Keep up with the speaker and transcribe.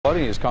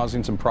Flooding is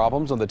causing some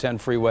problems on the 10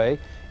 freeway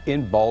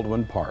in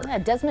Baldwin Park. Yeah,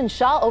 Desmond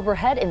Shaw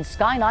overhead in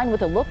Sky 9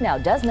 with a look now.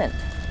 Desmond.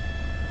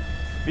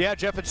 Yeah,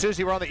 Jeff and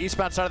Susie, we're on the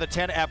eastbound side of the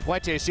 10 at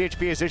Puente.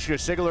 CHP has issued a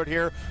signal alert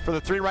here for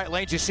the 3 right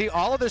lanes. You see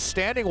all of this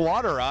standing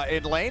water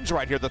in lanes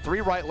right here. The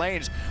 3 right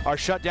lanes are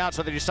shut down,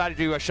 so they decided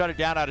to shut it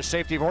down out of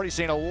safety. We've already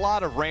seen a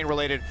lot of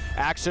rain-related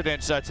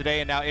accidents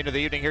today and now into the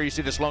evening. Here you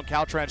see this lone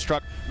Caltrans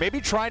truck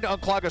maybe trying to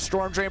unclog a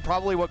storm drain,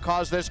 probably what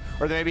caused this,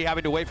 or they may be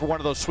having to wait for one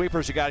of those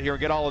sweepers you got here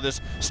and get all of this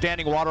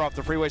standing water off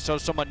the freeway. So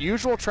some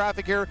unusual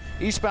traffic here,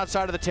 eastbound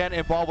side of the 10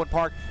 in Baldwin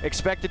Park,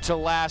 expected to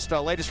last,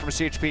 latest from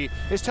CHP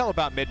is till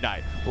about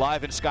midnight.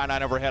 Live in Sky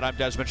 9 overhead, I'm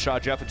Desmond Shaw.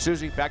 Jeff and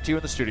Susie, back to you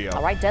in the studio.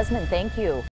 All right, Desmond, thank you.